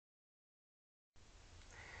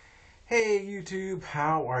Hey YouTube,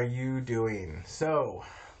 how are you doing? So,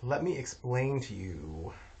 let me explain to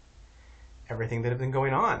you everything that has been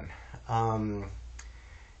going on.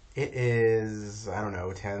 It is, I don't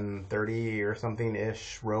know, 10:30 or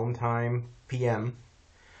something-ish Rome time, PM,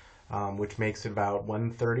 which makes it about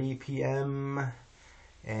 1:30 PM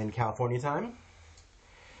in California time.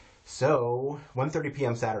 So, 1:30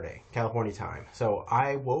 PM Saturday, California time. So,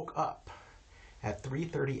 I woke up at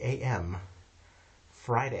 3:30 AM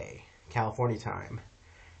Friday, California time,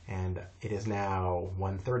 and it is now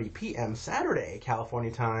 1:30 p.m. Saturday,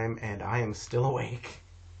 California time, and I am still awake.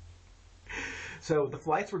 So the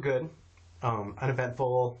flights were good,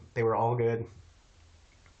 uneventful. They were all good.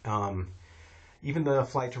 Even the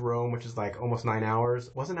flight to Rome, which is like almost 9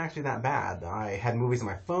 hours, wasn't actually that bad. I had movies on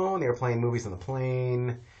my phone. They were playing movies on the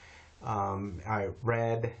plane. I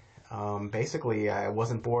read. Basically, I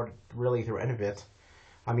wasn't bored really through any of it.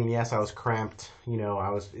 I mean, yes, I was cramped. I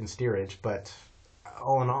was in steerage, but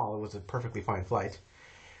all in all, it was a perfectly fine flight.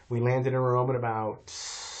 We landed in Rome at about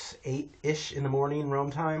 8-ish in the morning,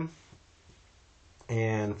 Rome time.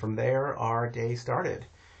 And from there, our day started.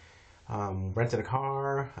 Rented a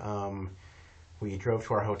car. We drove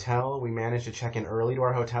to our hotel. We managed to check in early to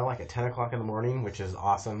our hotel, like at 10 o'clock in the morning, which is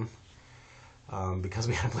awesome, because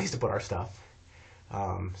we had a place to put our stuff.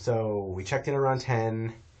 So we checked in around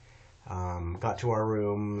 10. Got to our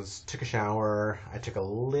rooms, took a shower. I took a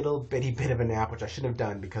little bitty bit of a nap, which I shouldn't have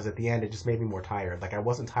done because at the end it just made me more tired. Like I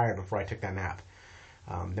wasn't tired before I took that nap.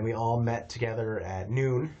 Then we all met together at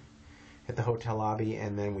noon at the hotel lobby,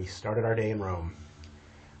 and then we started our day in Rome.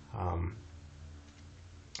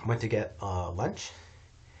 Went to get lunch,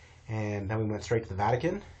 and then we went straight to the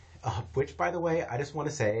Vatican, which, by the way, I just want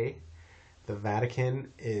to say the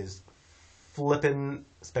Vatican is flippin'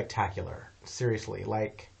 spectacular. Seriously,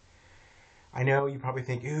 like, I know you probably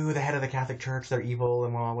think, ooh, the head of the Catholic Church, they're evil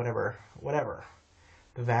and well, whatever. Whatever.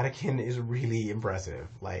 The Vatican is really impressive.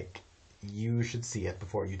 Like, you should see it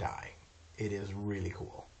before you die. It is really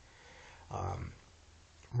cool.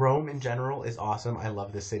 Rome in general is awesome. I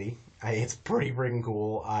love this city. It's pretty freaking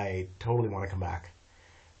cool. I totally want to come back.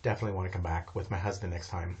 Definitely want to come back with my husband next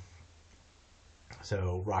time.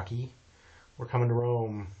 So, Rocky, we're coming to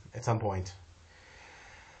Rome at some point.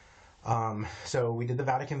 So we did the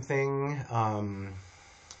Vatican thing,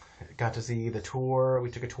 got to see the tour, we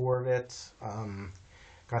took a tour of it,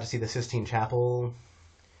 got to see the Sistine Chapel,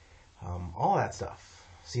 all that stuff.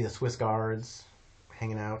 See the Swiss guards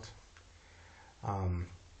hanging out.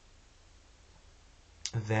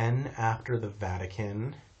 Then after the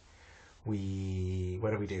Vatican, what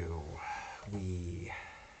did we do? We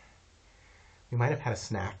might have had a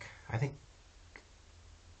snack. I think,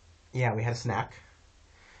 yeah, we had a snack.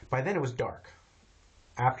 By then it was dark.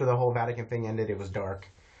 After the whole Vatican thing ended, it was dark.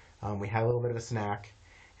 We had a little bit of a snack,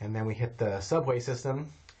 and then we hit the subway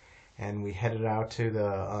system, and we headed out to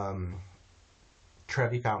the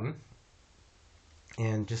Trevi Fountain,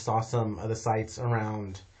 and just saw some of the sights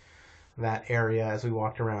around that area as we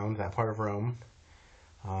walked around that part of Rome.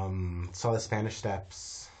 Saw the Spanish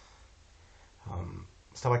Steps,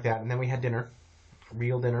 stuff like that, and then we had dinner,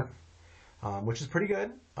 real dinner. Which is pretty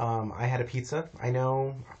good. I had a pizza. I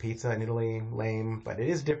know, pizza in Italy, lame, but it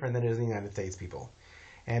is different than it is in the United States, people.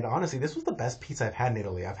 And honestly, this was the best pizza I've had in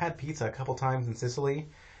Italy. I've had pizza a couple times in Sicily,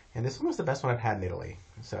 and this one was the best one I've had in Italy.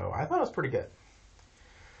 So I thought it was pretty good.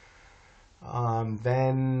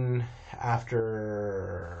 Then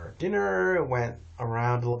after dinner, went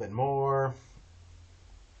around a little bit more.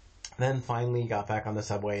 Then finally got back on the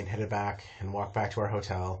subway and headed back and walked back to our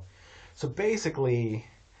hotel. So basically,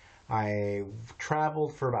 I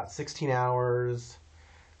traveled for about 16 hours,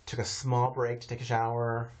 took a small break to take a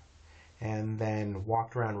shower, and then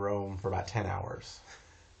walked around Rome for about 10 hours.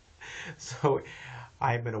 So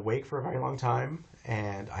I've been awake for a very long time,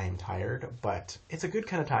 and I am tired, but it's a good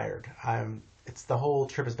kind of tired. The whole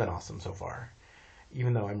trip has been awesome so far,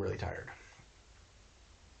 even though I'm really tired.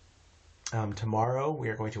 Tomorrow we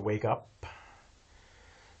are going to wake up.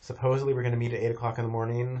 Supposedly we're going to meet at 8 o'clock in the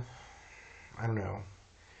morning. I don't know.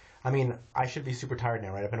 I mean, I should be super tired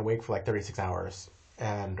now, right? I've been awake for like 36 hours,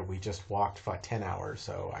 and we just walked for like 10 hours,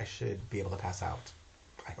 so I should be able to pass out.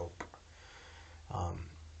 I hope.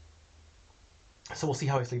 So we'll see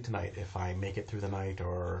how I sleep tonight, if I make it through the night,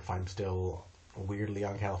 or if I'm still weirdly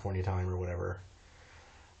on California time or whatever.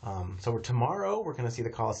 So tomorrow, we're going to see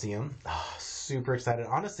the Colosseum. Oh, super excited.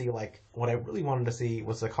 Honestly, like, what I really wanted to see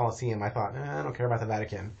was the Colosseum. I thought, I don't care about the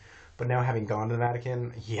Vatican. But now having gone to the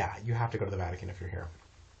Vatican, yeah, you have to go to the Vatican if you're here.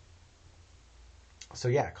 So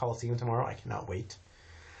yeah, Colosseum tomorrow. I cannot wait.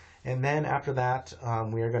 And then after that,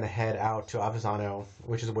 we are going to head out to Avezzano,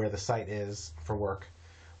 which is where the site is for work.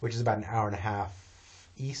 which is about an hour and a half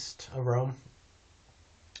east of Rome.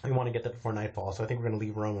 We want to get there before nightfall, so I think we're going to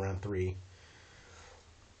leave Rome around 3.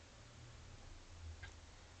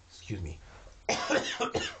 Excuse me.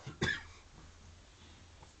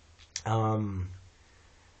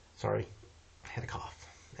 Sorry. I had a cough.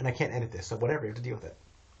 And I can't edit this, so whatever, you have to deal with it.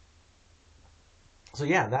 So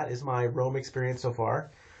yeah, that is my Rome experience so far.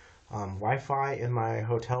 Wi-Fi in my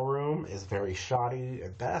hotel room is very shoddy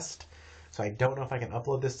at best, so I don't know if I can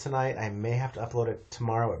upload this tonight. I may have to upload it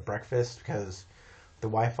tomorrow at breakfast because the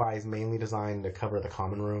Wi-Fi is mainly designed to cover the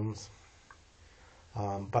common rooms.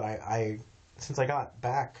 But I since I got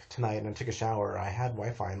back tonight and I took a shower, I had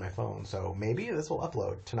Wi-Fi in my phone, so maybe this will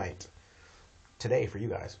upload today for you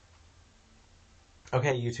guys.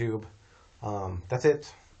 Okay, YouTube, that's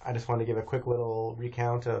it. I just wanted to give a quick little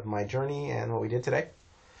recount of my journey and what we did today.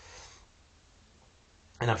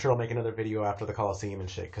 And I'm sure I'll make another video after the Colosseum and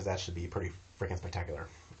shit, because that should be pretty freaking spectacular.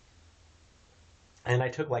 And I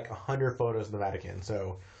took like 100 photos of the Vatican,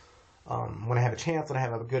 so when I have a chance and I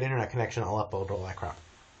have a good internet connection, I'll upload all that crap.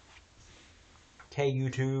 Okay,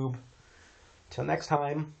 YouTube. Till next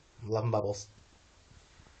time, love and bubbles.